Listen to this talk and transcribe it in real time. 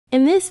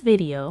In this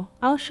video,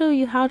 I'll show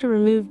you how to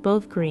remove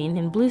both green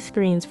and blue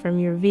screens from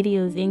your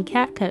videos in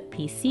CapCut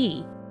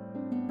PC.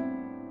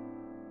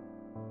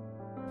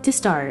 To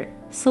start,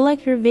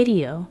 select your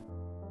video.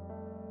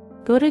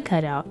 Go to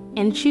Cutout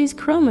and choose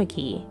Chroma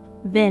Key.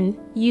 Then,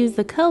 use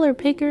the color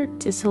picker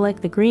to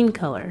select the green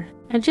color.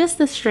 Adjust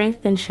the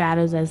strength and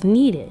shadows as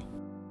needed.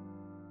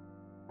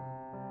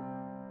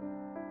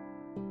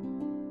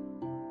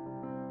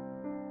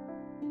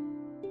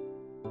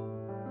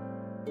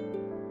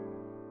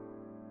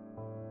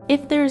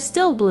 If there is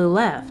still blue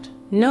left,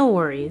 no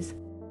worries.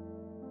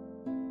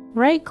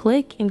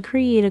 Right-click and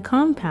create a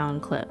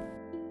compound clip.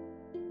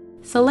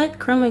 Select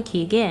Chroma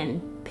Key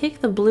again,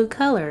 pick the blue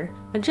color,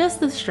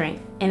 adjust the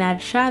strength, and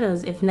add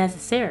shadows if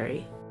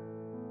necessary.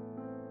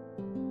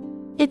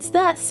 It's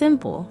that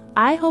simple.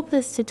 I hope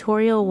this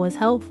tutorial was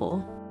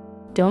helpful.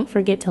 Don't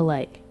forget to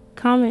like,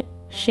 comment,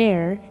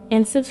 share,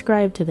 and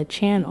subscribe to the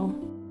channel.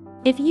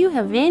 If you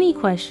have any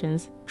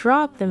questions,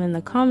 drop them in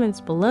the comments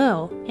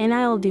below and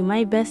I'll do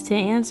my best to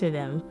answer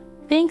them.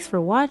 Thanks for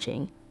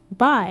watching.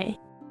 Bye!